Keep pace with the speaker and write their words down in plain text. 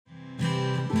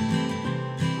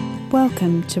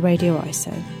Welcome to Radio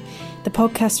ISO, the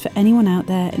podcast for anyone out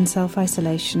there in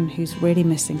self-isolation who's really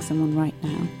missing someone right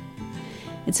now.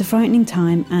 It's a frightening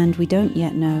time and we don't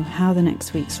yet know how the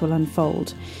next weeks will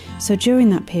unfold, so during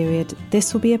that period,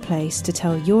 this will be a place to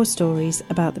tell your stories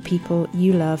about the people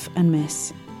you love and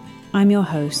miss. I'm your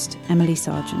host, Emily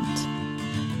Sargent.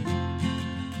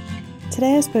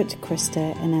 Today I spoke to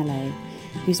Krista in LA,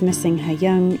 who's missing her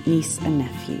young niece and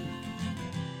nephew.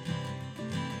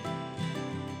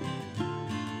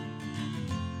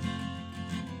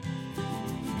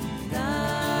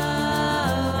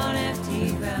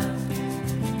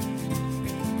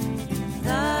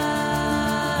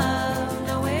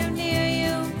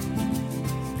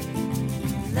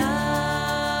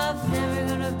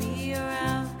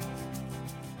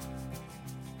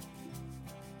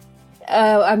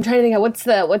 I'm trying to think of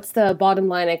what's the bottom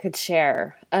line I could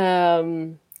share.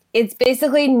 It's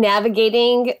basically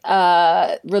navigating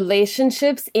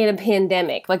relationships in a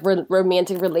pandemic, like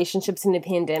romantic relationships in a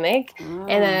pandemic. Oh.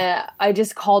 And I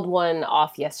just called one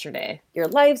off yesterday. Your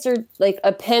lives are like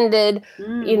appended,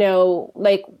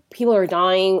 like people are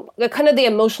dying. Kind of the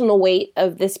emotional weight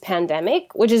of this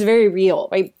pandemic, which is very real,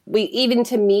 right? We even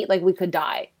to meet, like we could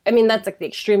die. I mean, that's like the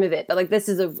extreme of it, but like this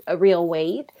is a real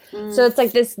weight. So it's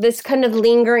like this kind of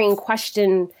lingering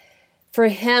question for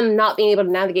him not being able to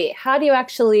navigate. How do you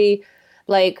actually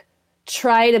like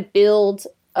try to build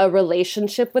a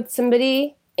relationship with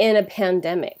somebody in a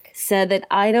pandemic? Said that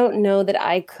I don't know that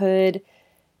I could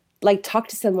like talk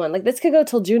to someone. Like this could go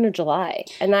till June or July.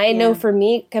 And I know for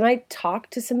me, can I talk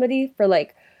to somebody for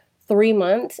like 3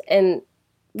 months? And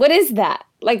what is that?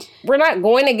 Like, we're not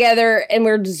going together and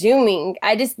we're Zooming.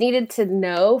 I just needed to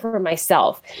know for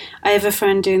myself. I have a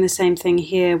friend doing the same thing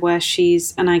here where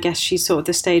and I guess she's sort of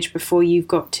the stage before you've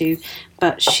got to,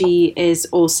 but she is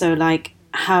also like,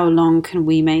 how long can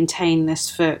we maintain this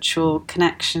virtual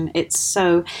connection? It's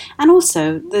so, and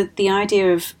also the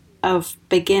idea of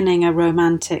beginning a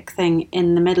romantic thing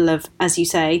in the middle of, as you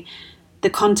say, the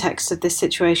context of this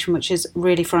situation, which is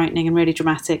really frightening and really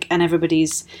dramatic, and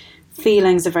everybody's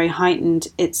feelings are very heightened.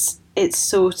 It's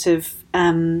sort of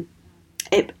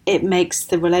it makes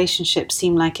the relationship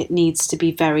seem like it needs to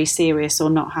be very serious or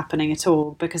not happening at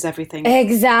all because everything.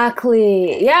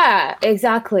 Exactly. Yeah,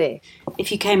 exactly.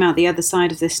 If you came out the other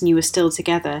side of this and you were still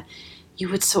together, you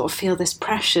would sort of feel this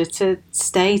pressure to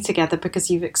stay together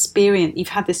because you've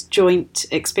had this joint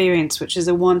experience, which is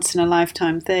a once in a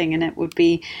lifetime thing, and it would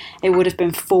have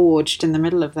been forged in the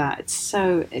middle of that.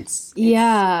 It's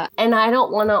yeah. And I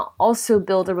don't want to also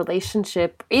build a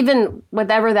relationship, even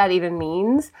whatever that even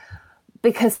means,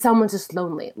 because someone's just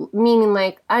lonely. Meaning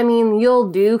like,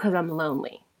 you'll do because I'm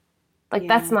lonely. Like,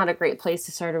 that's not a great place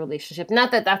to start a relationship.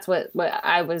 Not that that's what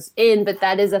I was in, but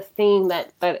that is a thing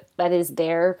that is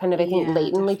there, kind of, I think,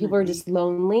 latently. Definitely. People are just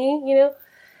lonely,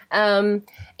 And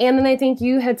then I think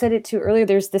you had said it too earlier,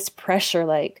 there's this pressure,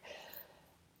 like,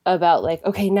 about, like,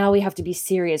 okay, now we have to be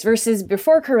serious. Versus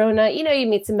before Corona, you'd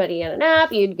meet somebody on an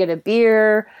app, you'd get a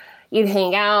beer, you'd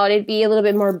hang out, it'd be a little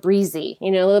bit more breezy, a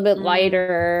little bit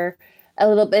lighter, a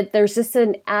little bit, there's just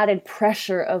an added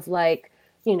pressure of, like,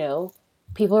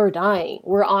 people are dying.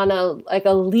 We're on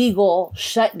a legal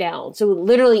shutdown. So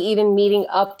literally even meeting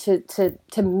up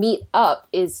to meet up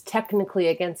is technically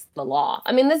against the law.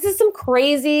 I mean, this is some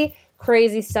crazy,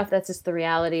 crazy stuff. That's just the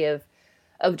reality of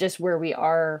just where we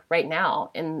are right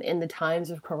now in the times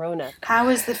of Corona. How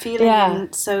is the feeling? Yeah.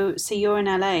 So you're in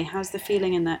LA. How's the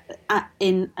feeling in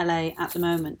LA at the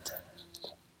moment?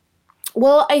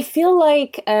 Well, I feel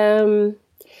like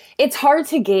it's hard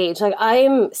to gauge. Like,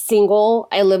 I'm single.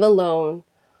 I live alone.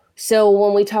 So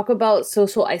when we talk about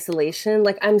social isolation,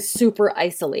 like, I'm super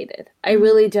isolated. I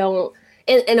really don't,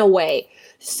 in a way.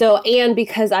 So, and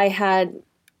because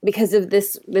of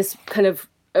this kind of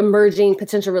emerging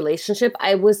potential relationship,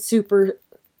 I was super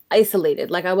isolated.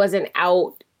 Like, I wasn't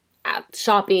out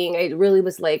shopping. I really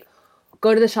was like,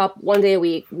 go to the shop one day a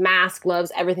week, mask,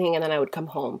 gloves, everything, and then I would come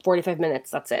home. 45 minutes,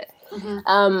 that's it.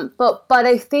 Mm-hmm. But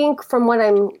I think from what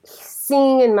I'm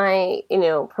seeing in my,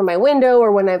 from my window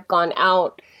or when I've gone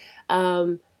out,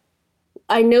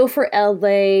 I know for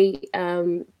LA,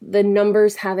 the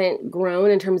numbers haven't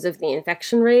grown in terms of the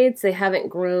infection rates. They haven't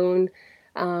grown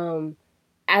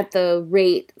at the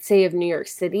rate, say, of New York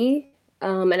City.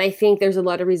 And I think there's a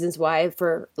lot of reasons why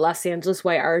for Los Angeles,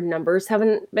 why our numbers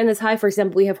haven't been as high. For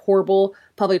example, we have horrible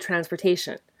public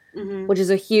transportation, which is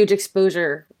a huge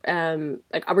exposure,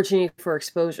 like opportunity for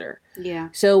exposure. Yeah.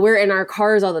 So we're in our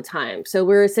cars all the time. So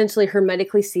we're essentially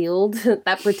hermetically sealed.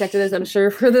 That protected us, I'm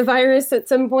sure, for the virus at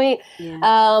some point.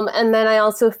 Yeah. And then I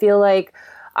also feel like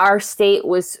our state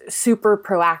was super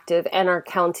proactive, and our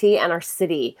county and our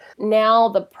city. Now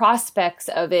the prospects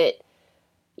of it,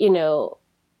 you know,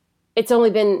 it's only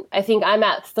been, I think I'm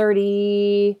at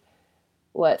 33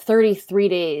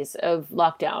 days of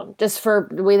lockdown, just for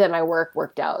the way that my work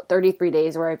worked out. 33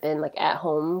 days where I've been like at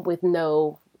home with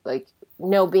no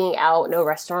being out, no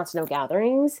restaurants, no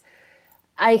gatherings.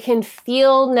 I can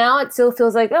feel now, it still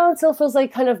feels like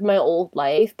kind of my old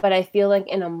life, but I feel like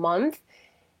in a month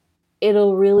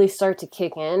it'll really start to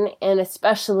kick in. And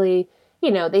especially,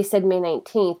 they said May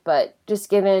 19th, but just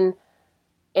given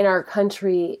in our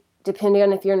country, depending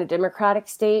on if you're in a Democratic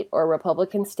state or a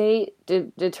Republican state,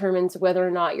 determines whether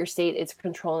or not your state is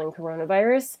controlling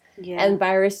coronavirus. Yeah. And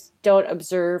virus don't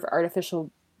observe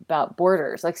artificial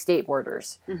borders, like state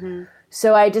borders. Mm-hmm.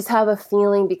 So I just have a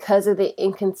feeling, because of the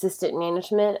inconsistent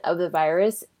management of the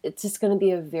virus, it's just going to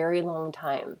be a very long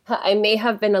time. I may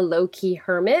have been a low-key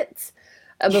hermit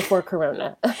before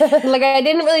Corona. Like, I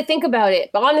didn't really think about it.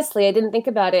 But honestly, I didn't think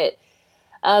about it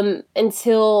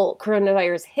until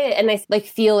coronavirus hit, and I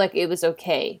feel like it was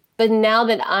okay. But now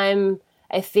that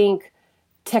I think,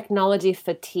 technology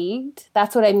fatigued,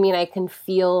 that's what I mean. I can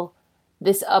feel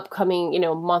this upcoming,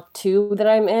 month 2 that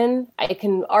I'm in. I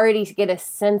can already get a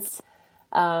sense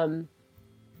that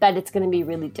it's going to be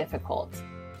really difficult.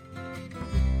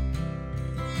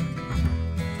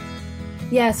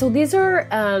 Yeah, so these are,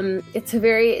 it's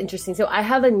very interesting. So I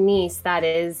have a niece that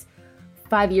is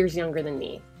 5 years younger than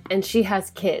me, and she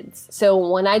has kids. So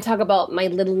when I talk about my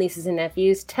little nieces and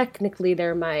nephews, technically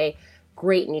they're my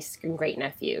great niece and great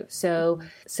nephew. So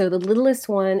the littlest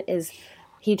one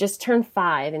he just turned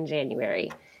 5 in January,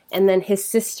 and then his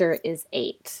sister is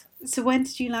 8. So when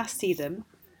did you last see them?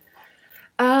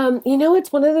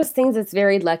 It's one of those things that's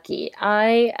very lucky.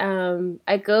 I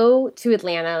go to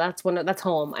Atlanta. That's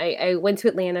home. I went to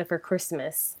Atlanta for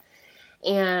Christmas,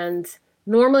 and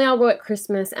normally I'll go at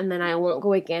Christmas, and then I won't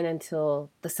go again until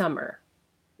the summer.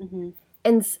 Mm-hmm.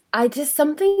 And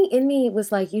something in me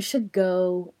was like, you should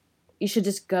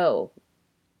just go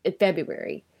in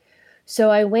February.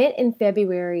 So I went in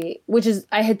February,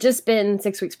 I had just been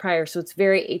 6 weeks prior, so it's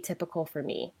very atypical for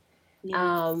me.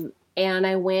 Yeah. And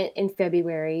I went in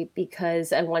February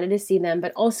because I wanted to see them,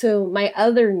 but also my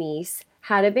other niece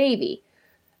had a baby.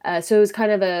 So it was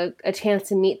kind of a chance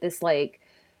to meet this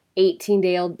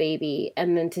 18-day-old baby,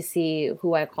 and then to see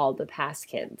who I called the Past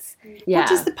Kids. Yeah. What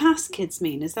does the Past Kids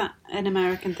mean? Is that an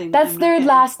American thing? That's their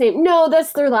last name. No,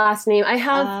 that's their last name. I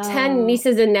have 10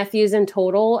 nieces and nephews in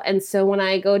total, and so when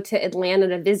I go to Atlanta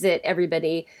to visit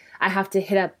everybody, I have to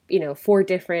hit up, 4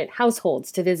 different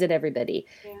households to visit everybody.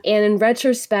 Yeah. And in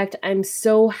retrospect, I'm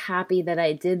so happy that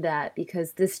I did that,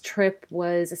 because this trip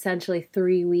was essentially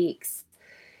 3 weeks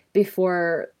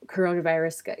before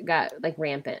coronavirus got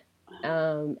rampant.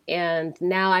 And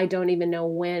now I don't even know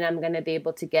when I'm going to be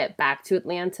able to get back to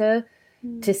Atlanta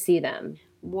to see them.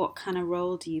 What kind of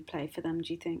role do you play for them,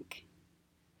 do you think?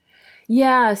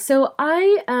 Yeah, so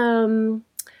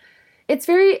it's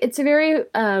a very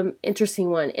interesting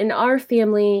one. In our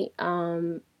family,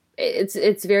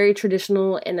 it's very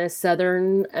traditional in a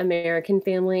Southern American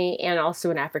family and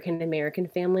also an African American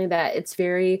family, that it's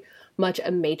very much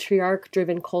a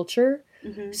matriarch-driven culture.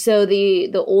 Mm-hmm. So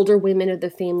the older women of the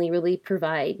family really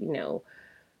provide,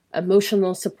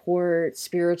 emotional support,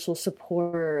 spiritual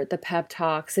support, the pep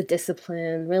talks, the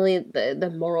discipline, really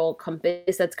the moral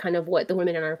compass. That's kind of what the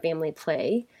women in our family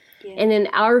play. Yeah. And in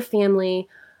our family,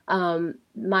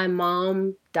 my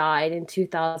mom died in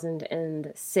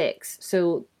 2006.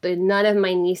 So none of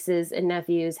my nieces and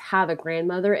nephews have a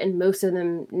grandmother, and most of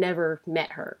them never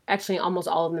met her. Actually, almost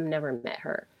all of them never met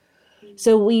her.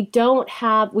 So we don't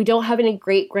have any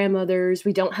great grandmothers.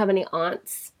 We don't have any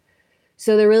aunts.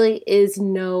 So there really there's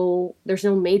no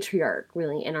matriarch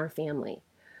really in our family.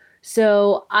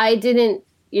 So I didn't,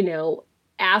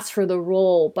 ask for the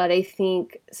role, but I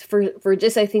think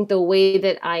I think the way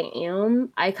that I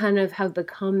am, I kind of have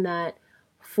become that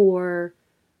for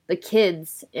the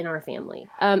kids in our family.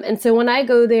 And so when I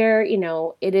go there,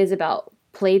 it is about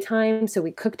playtime. So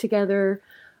we cook together.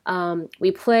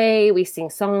 We play, we sing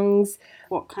songs.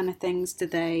 What kind of things do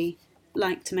they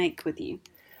like to make with you?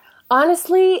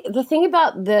 Honestly, the thing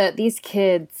about these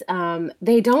kids,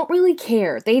 they don't really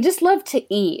care. They just love to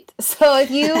eat. So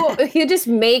if you just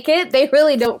make it, they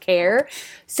really don't care.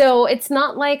 So it's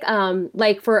not like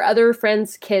for other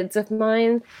friends' kids of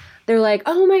mine, they're like,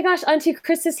 oh my gosh, Auntie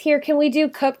Chris is here. Can we do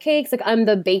cupcakes? Like, I'm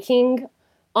the baking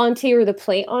auntie or the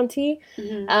plate auntie.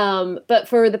 Mm-hmm. But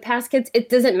for the Past Kids, it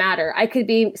doesn't matter. I could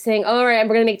be saying, all right,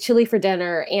 we're going to make chili for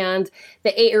dinner, and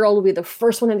the 8-year-old will be the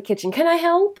first one in the kitchen. Can I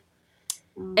help?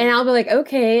 And I'll be like,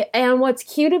 okay. And what's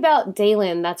cute about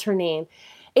Daylin, that's her name,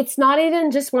 it's not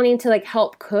even just wanting to like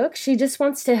help cook. She just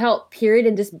wants to help, period,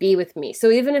 and just be with me.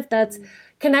 So even if that's,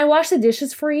 can I wash the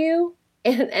dishes for you?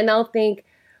 And I'll think,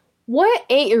 what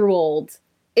 8-year-old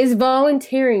is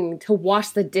volunteering to wash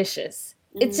the dishes?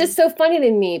 It's just so funny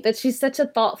to me, but she's such a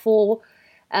thoughtful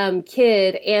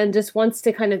kid and just wants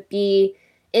to kind of be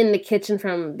in the kitchen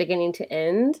from beginning to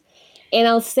end. And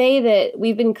I'll say that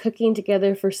we've been cooking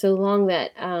together for so long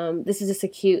that this is just a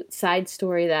cute side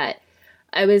story that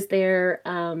I was there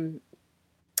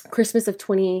Christmas of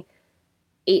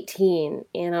 2018,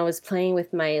 and I was playing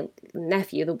with my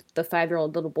nephew, the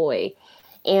 5-year-old little boy,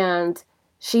 and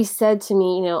she said to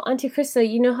me, Auntie Krista,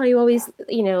 you know how you always,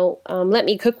 let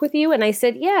me cook with you? And I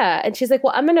said, yeah. And she's like,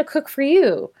 well, I'm going to cook for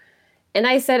you. And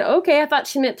I said, okay. I thought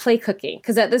she meant play cooking,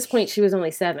 because at this point she was only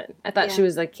 7. I thought she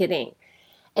was like kidding.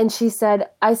 And I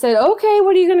said, okay,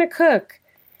 what are you going to cook?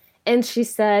 And she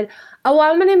said, oh,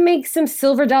 well, I'm going to make some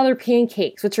silver dollar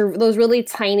pancakes, which are those really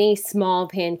tiny, small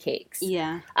pancakes.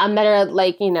 Yeah. That are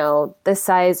like, the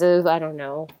size of, I don't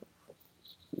know,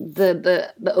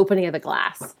 the opening of a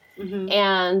glass. Mm-hmm.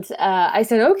 And I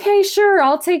said, okay, sure,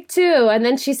 I'll take 2. And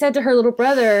then she said to her little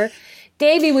brother,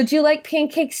 Davey, would you like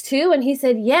pancakes too? And he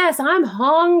said, yes, I'm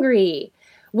hungry.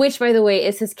 Which, by the way,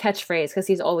 is his catchphrase, because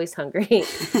he's always hungry.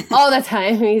 All the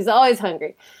time. He's always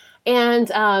hungry. And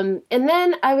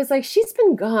then I was like, she's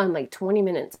been gone like 20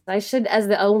 minutes. I should, as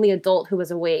the only adult who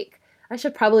was awake, I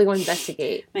should probably go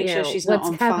investigate. Make sure she's not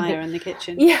on fire in the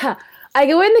kitchen. Yeah. I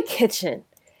go in the kitchen.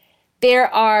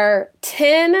 There are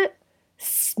 10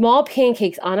 small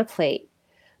pancakes on a plate.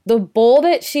 The bowl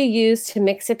that she used to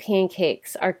mix the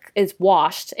pancakes is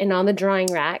washed and on the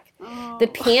drying rack. Oh. The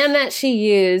pan that she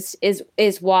used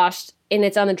is washed and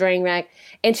it's on the drying rack.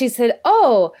 And she said,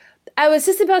 oh, I was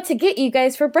just about to get you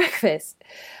guys for breakfast.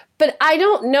 But I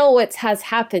don't know what has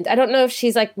happened. I don't know if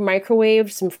she's like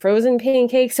microwaved some frozen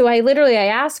pancakes. So I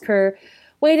asked her,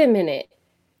 wait a minute,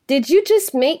 did you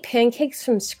just make pancakes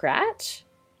from scratch?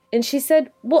 And she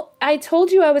said, well, I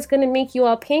told you I was going to make you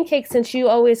all pancakes since you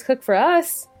always cook for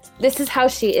us. This is how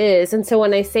she is. And so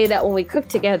when I say that when we cook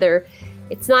together,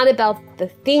 it's not about the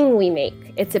thing we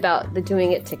make. It's about the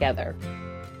doing it together.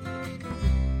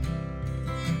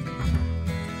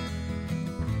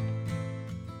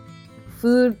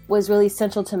 Food was really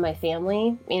central to my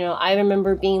family. I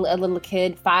remember being a little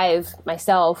kid, 5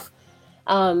 myself,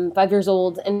 5 years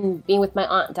old, and being with my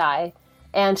Aunt Di.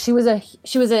 And she was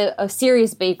a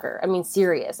serious baker. I mean,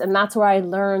 serious. And that's where I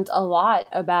learned a lot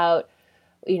about,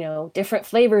 different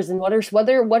flavors and what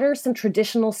are some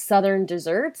traditional Southern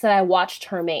desserts that I watched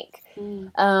her make.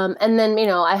 And then,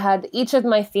 I had each of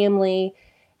my family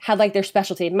had like their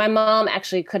specialty. My mom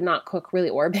actually could not cook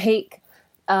really or bake,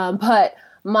 but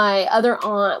my other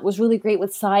aunt was really great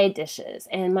with side dishes,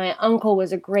 and my uncle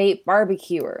was a great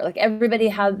barbecuer. Like everybody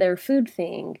had their food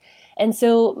thing. And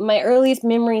so my earliest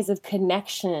memories of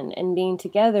connection and being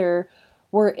together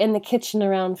were in the kitchen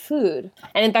around food.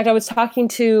 And in fact, I was talking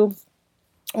to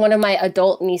one of my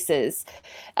adult nieces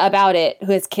about it,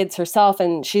 who has kids herself.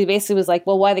 And she basically was like,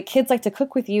 well, why the kids like to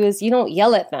cook with you is you don't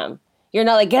yell at them. You're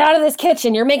not like, get out of this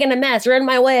kitchen. You're making a mess. You're in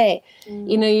my way.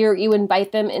 You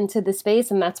invite them into the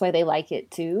space, and that's why they like it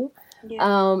too.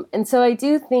 Yeah. And so I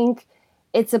do think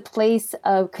it's a place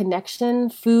of connection.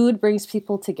 Food brings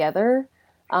people together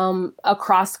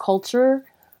across culture.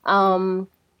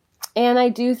 And I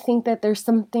do think that there's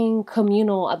something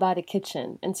communal about a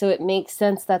kitchen. And so it makes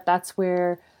sense that that's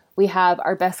where we have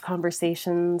our best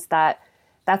conversations,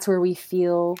 that's where we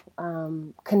feel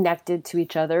connected to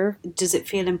each other. Does it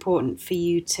feel important for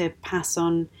you to pass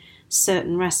on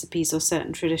certain recipes or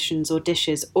certain traditions or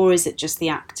dishes, or is it just the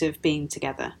act of being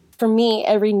together? For me,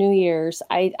 every New Year's,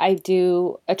 I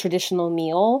do a traditional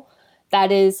meal.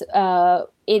 That is,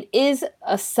 it is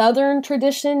a Southern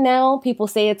tradition now. People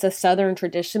say it's a Southern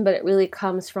tradition, but it really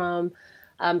comes from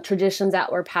traditions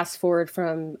that were passed forward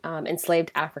from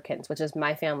enslaved Africans, which is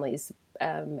my family's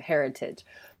heritage.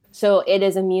 So it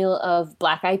is a meal of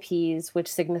black-eyed peas, which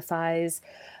signifies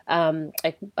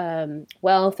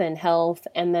wealth and health,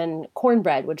 and then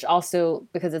cornbread, which also,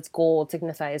 because it's gold,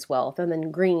 signifies wealth, and then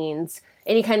greens.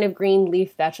 Any kind of green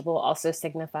leaf vegetable also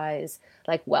signifies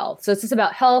like wealth. So it's just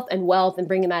about health and wealth and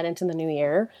bringing that into the new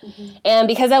year. Mm-hmm. And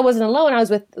because I wasn't alone, I was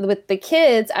with the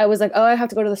kids. I was like, oh, I have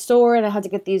to go to the store and I have to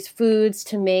get these foods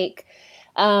to make.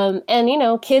 And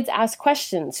kids ask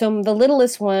questions. So the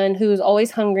littlest one, who's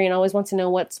always hungry and always wants to know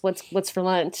what's for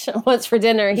lunch, what's for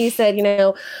dinner, he said,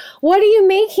 what are you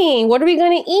making? What are we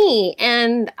going to eat?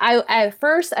 And at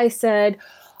first I said,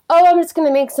 oh, I'm just going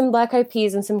to make some black-eyed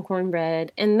peas and some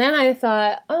cornbread. And then I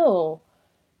thought, oh,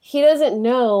 he doesn't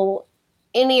know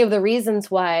any of the reasons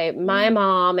why my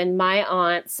mom and my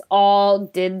aunts all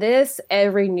did this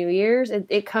every New Year's.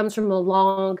 It comes from a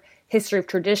long history of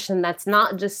tradition that's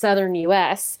not just Southern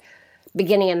U.S.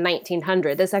 beginning in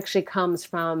 1900. This actually comes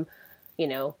from, you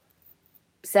know,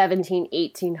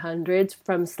 1800s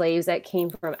from slaves that came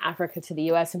from Africa to the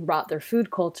US and brought their food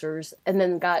cultures and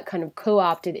then got kind of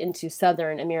co-opted into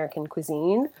Southern American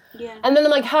cuisine. Yeah. And then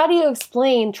I'm like, how do you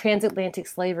explain transatlantic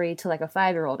slavery to like a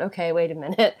 5-year-old? Okay, wait a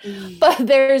minute. But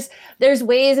there's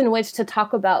ways in which to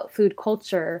talk about food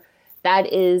culture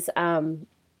that is kind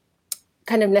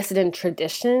of nested in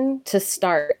tradition to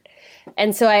start.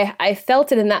 And so I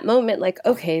felt it in that moment, like,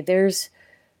 okay, there's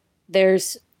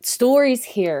stories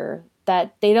here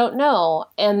that they don't know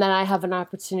and that I have an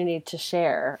opportunity to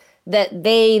share, that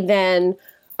they then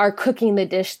are cooking the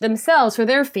dish themselves for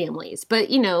their families.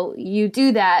 But, you know, you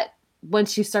do that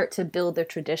once you start to build the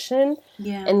tradition.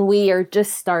 Yeah. And we are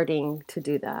just starting to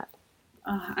do that.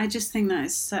 I just think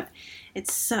that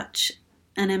it's such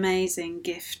an amazing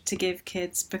gift to give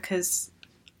kids, because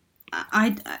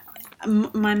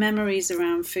my memories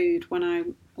around food when I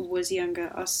was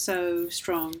younger are so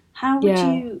strong. How would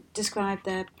you describe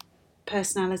their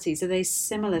personalities? Are they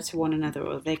similar to one another,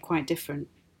 or are they quite different?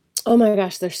 Oh my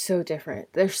gosh, they're so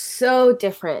different. They're so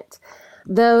different.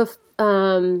 The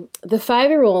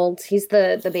 5-year-old, he's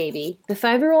the baby. The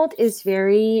 5-year-old is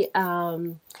very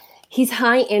he's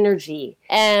high energy,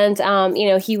 and you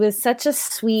know, he was such a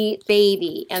sweet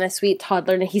baby and a sweet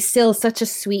toddler, and he's still such a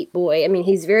sweet boy. I mean,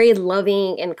 he's very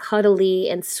loving and cuddly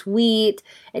and sweet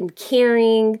and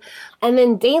caring. And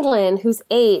then Daylin, who's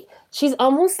 8, she's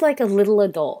almost like a little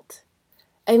adult.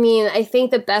 I mean, I think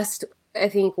the best,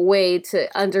 way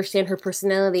to understand her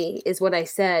personality is what I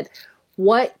said.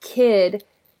 What kid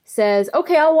says,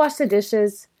 okay, I'll wash the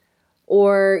dishes,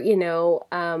 or, you know,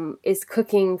 is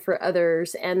cooking for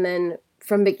others, and then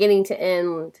from beginning to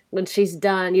end, when she's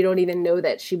done, you don't even know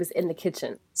that she was in the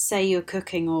kitchen. Say you're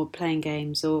cooking or playing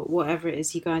games or whatever it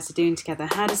is you guys are doing together.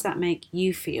 How does that make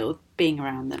you feel being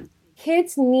around them?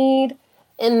 Kids need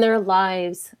in their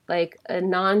lives like a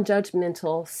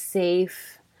non-judgmental,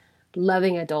 safe,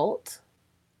 loving adult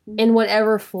in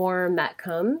whatever form that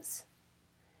comes.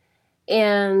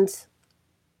 And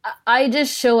I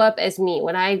just show up as me.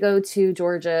 When I go to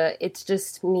Georgia, it's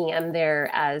just me. I'm there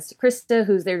as Krista,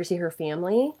 who's there to see her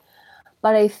family.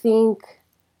 But I think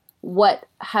what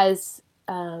has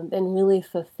been really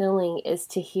fulfilling is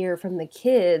to hear from the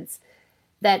kids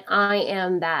that I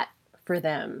am that for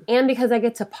them. And because I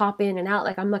get to pop in and out,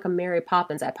 like I'm like a Mary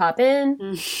Poppins. I pop in,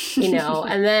 you know,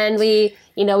 and then we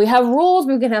have rules,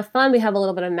 we can have fun, we have a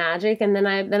little bit of magic, and then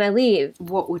I leave.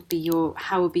 How would be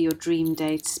your dream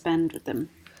day to spend with them?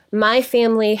 My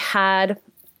family had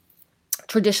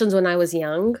traditions when I was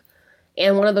young,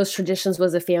 and one of those traditions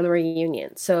was a family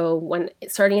reunion. So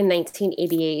starting in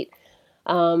 1988,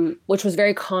 which was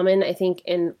very common, I think,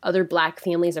 in other Black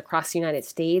families across the United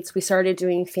States, we started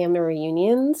doing family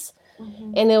reunions.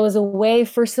 Mm-hmm. And it was a way,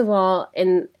 first of all,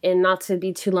 and not to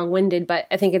be too long-winded, but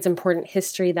I think it's important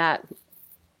history that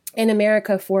in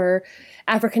America, for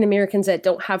African Americans that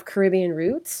don't have Caribbean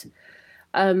roots,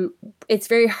 it's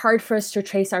very hard for us to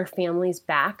trace our families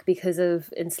back because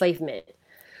of enslavement.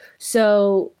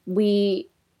 So we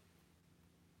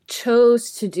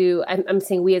chose to do, I'm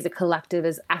saying we as a collective,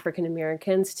 as African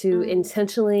Americans, to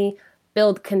intentionally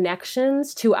build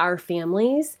connections to our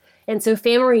families. And so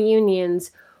family reunions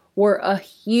were a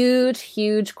huge,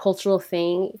 huge cultural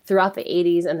thing throughout the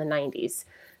 80s and the 90s.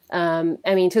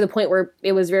 I mean, to the point where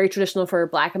it was very traditional for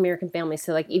Black American families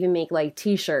to like even make like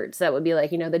T-shirts that would be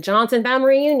like, you know, the Johnson Family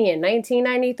Reunion,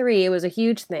 1993. It was a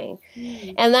huge thing.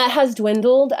 And that has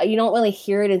dwindled. You don't really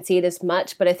hear it and see it as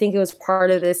much, but I think it was part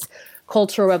of this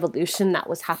cultural revolution that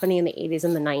was happening in the 80s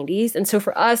and the 90s. And so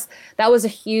for us, that was a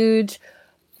huge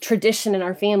tradition in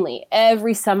our family.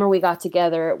 Every summer we got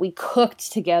together, we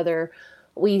cooked together,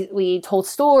 we told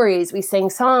stories, we sang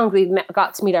songs,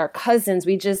 got to meet our cousins.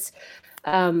 We just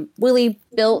really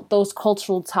built those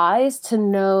cultural ties to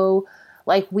know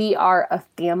like we are a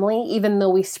family, even though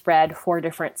we spread 4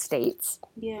 different states.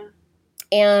 Yeah.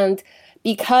 And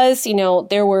because, you know,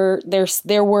 there were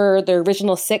the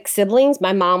original 6 siblings.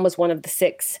 My mom was one of the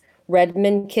 6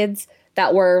 Redmond kids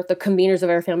that were the conveners of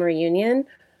our family reunion.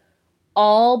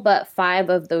 All but 5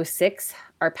 of those 6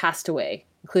 are passed away,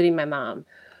 including my mom.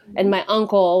 And my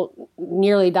uncle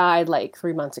nearly died like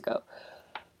 3 months ago.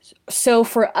 So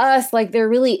for us, like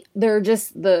they're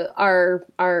just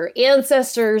our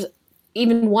ancestors,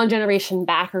 even one generation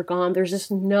back, are gone. There's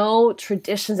just no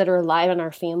traditions that are alive in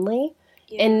our family.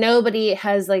 Yeah. And nobody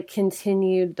has like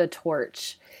continued the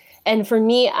torch. And for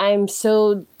me, I'm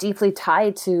so deeply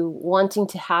tied to wanting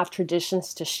to have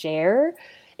traditions to share,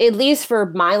 at least for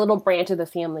my little branch of the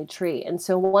family tree. And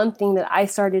so one thing that I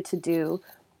started to do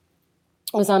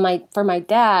was for my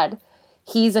dad.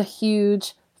 He's a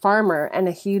huge farmer and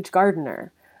a huge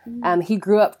gardener. He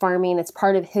grew up farming. It's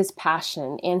part of his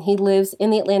passion. And he lives in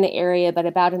the Atlanta area, but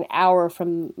about an hour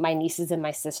from my nieces and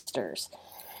my sisters.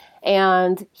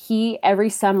 And he,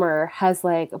 every summer, has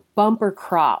like bumper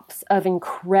crops of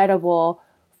incredible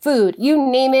food. You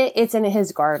name it, it's in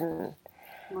his garden.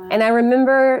 Wow. And I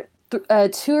remember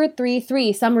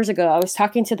 3 summers ago, I was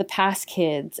talking to the past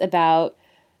kids about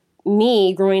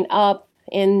me growing up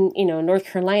in, North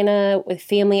Carolina with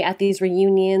family at these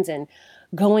reunions and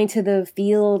going to the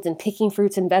fields and picking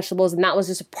fruits and vegetables. And that was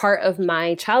just a part of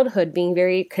my childhood, being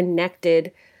very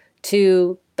connected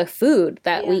to the food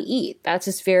that we eat. That's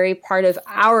just very part of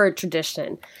our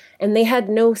tradition. And they had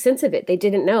no sense of it. They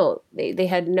didn't know. They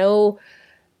had no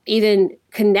even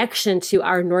connection to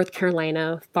our North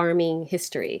Carolina farming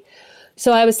history.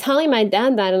 So I was telling my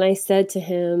dad that, and I said to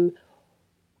him,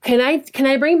 can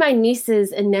I bring my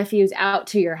nieces and nephews out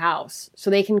to your house so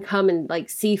they can come and like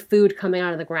see food coming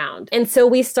out of the ground? And so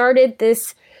we started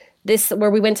this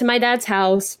where we went to my dad's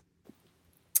house.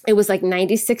 It was like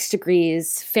 96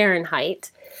 degrees Fahrenheit,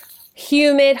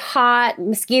 humid, hot,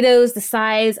 mosquitoes the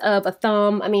size of a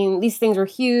thumb. I mean, these things were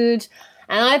huge.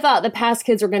 And I thought the past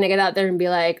kids were going to get out there and be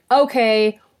like,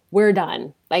 okay, we're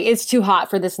done. Like, it's too hot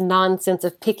for this nonsense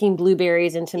of picking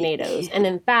blueberries and tomatoes. And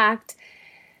in fact,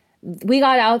 we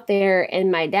got out there,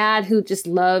 and my dad, who just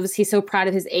he's so proud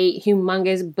of his 8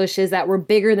 humongous bushes that were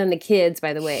bigger than the kids,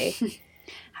 by the way.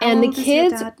 How old is your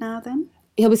dad now then?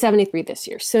 He'll be 73 this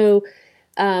year. So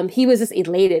he was just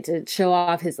elated to show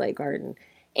off his like garden.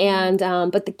 And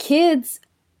but the kids,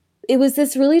 it was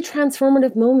this really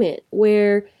transformative moment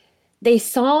where they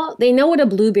know what a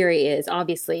blueberry is,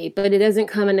 obviously, but it doesn't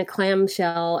come in a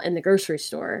clamshell in the grocery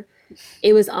store.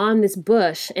 It was on this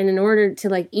bush, and in order to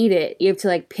like eat it, you have to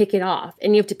like pick it off,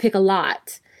 and you have to pick a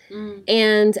lot.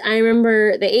 And I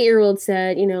remember the 8-year-old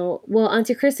said, well,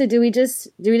 Auntie Krista, do we just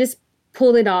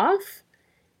pull it off?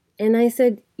 And I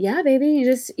said, yeah, baby,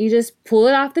 you just pull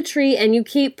it off the tree, and you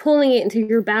keep pulling it until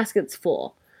your basket's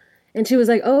full. And she was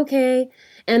like, oh, okay.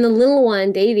 And the little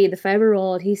one, Davy, the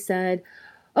 5-year-old, he said,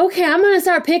 okay, I'm going to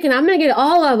start picking. I'm going to get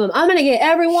all of them. I'm going to get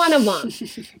every one of them.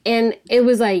 And it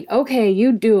was like, okay,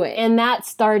 you do it. And that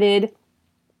started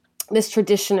this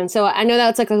tradition. And so I know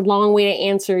that's like a long way to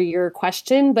answer your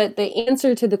question, but the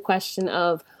answer to the question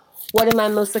of what am I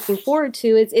most looking forward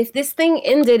to is if this thing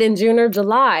ended in June or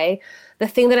July, the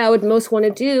thing that I would most want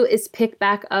to do is pick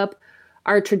back up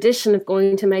our tradition of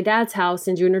going to my dad's house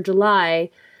in June or July.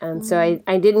 And so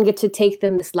I didn't get to take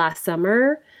them this last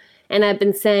summer. And I've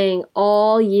been saying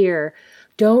all year,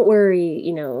 don't worry,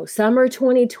 summer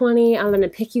 2020, I'm going to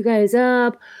pick you guys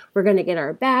up. We're going to get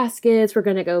our baskets. We're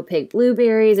going to go pick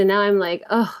blueberries. And now I'm like,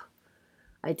 oh,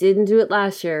 I didn't do it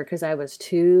last year because I was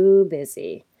too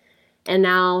busy. And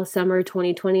now summer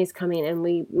 2020 is coming, and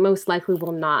we most likely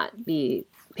will not be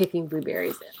picking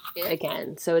blueberries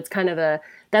again. So it's kind of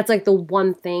that's like the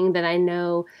one thing that I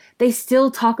know they still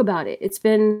talk about it. It's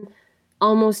been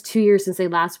almost 2 years since they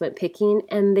last went picking,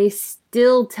 and they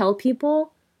still tell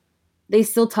people, they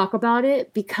still talk about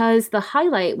it because the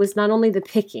highlight was not only the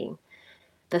picking,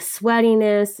 the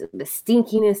sweatiness, the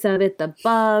stinkiness of it, the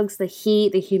bugs, the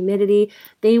heat, the humidity.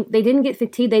 They didn't get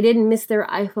fatigued. They didn't miss their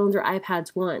iPhones or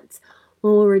iPads once.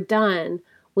 When we were done,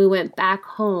 we went back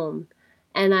home,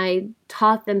 and I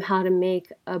taught them how to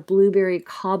make a blueberry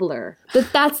cobbler.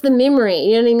 But that's the memory,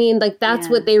 you know what I mean? Like, that's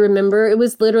what they remember. It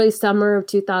was literally summer of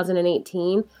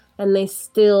 2018, and they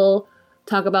still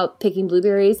talk about picking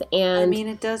blueberries and I mean,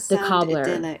 it does the sound cobbler.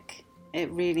 Idyllic. It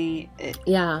really...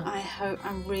 yeah. I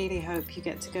really hope you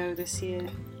get to go this year.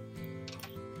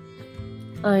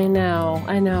 I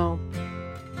know.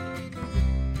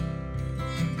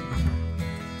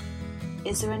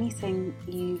 Is there anything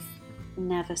you've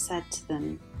never said to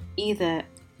them, either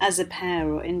as a pair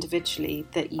or individually,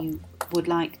 that you would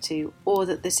like to, or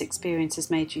that this experience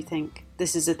has made you think,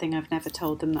 this is a thing I've never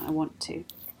told them that I want to?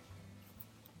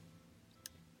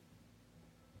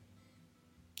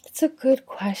 It's a good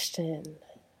question.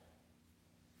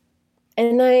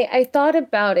 And I thought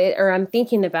about it, or I'm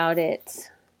thinking about it,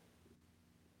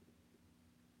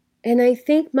 and I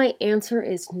think my answer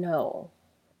is no.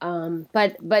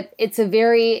 But it's a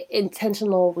very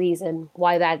intentional reason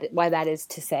why that is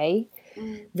to say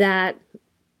that.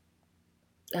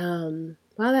 Wow,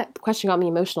 that question got me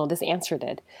emotional. This answer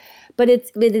did, but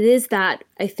it is that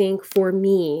I think for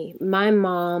me, my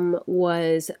mom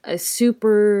was a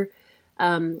super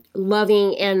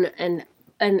loving and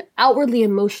an outwardly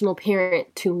emotional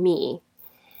parent to me.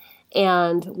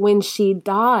 And when she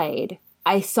died,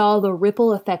 I saw the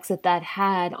ripple effects that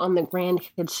had on the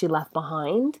grandkids she left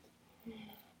behind.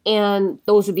 And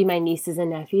those would be my nieces and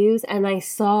nephews. And I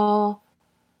saw,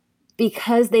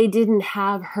 because they didn't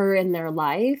have her in their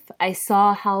life, I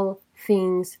saw how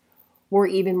things were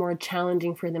even more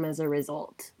challenging for them as a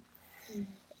result.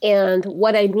 And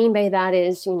what I mean by that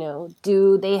is,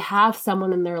 do they have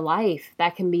someone in their life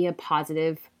that can be a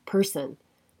positive person?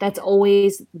 That's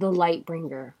always the light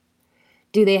bringer.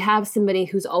 Do they have somebody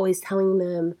who's always telling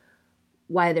them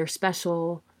why they're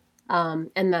special, and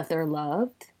that they're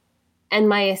loved? And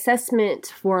my assessment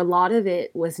for a lot of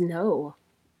it was no.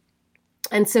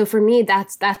 And so for me,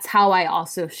 that's how I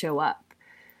also show up.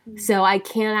 So I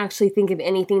can't actually think of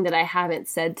anything that I haven't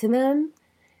said to them,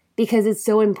 because it's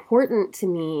so important to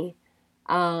me,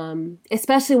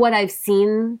 especially what I've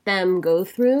seen them go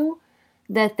through,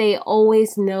 that they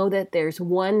always know that there's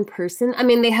one person. I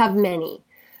mean, they have many,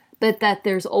 but that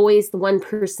there's always the one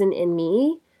person in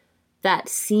me that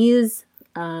sees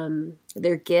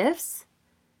their gifts,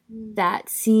 that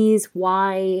sees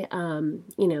why,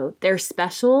 they're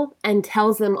special, and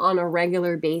tells them on a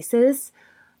regular basis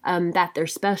that they're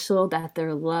special, that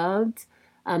they're loved,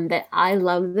 that I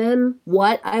love them,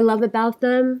 what I love about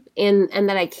them, and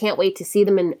that I can't wait to see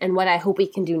them, and what I hope we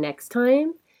can do next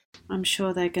time. I'm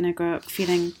sure they're going to grow up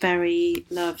feeling very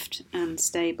loved and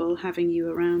stable having you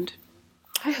around.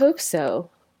 I hope so.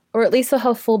 Or at least they'll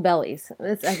have full bellies.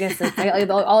 I guess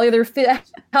I'll either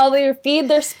feed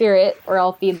their spirit, or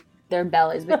I'll feed their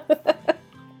bellies.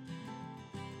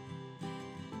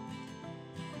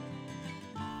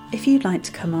 If you'd like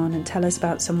to come on and tell us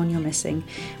about someone you're missing,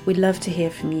 we'd love to hear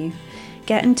from you.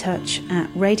 Get in touch at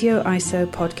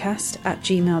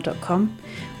radioisopodcast@gmail.com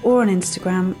or on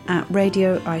Instagram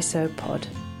 @radioisopod.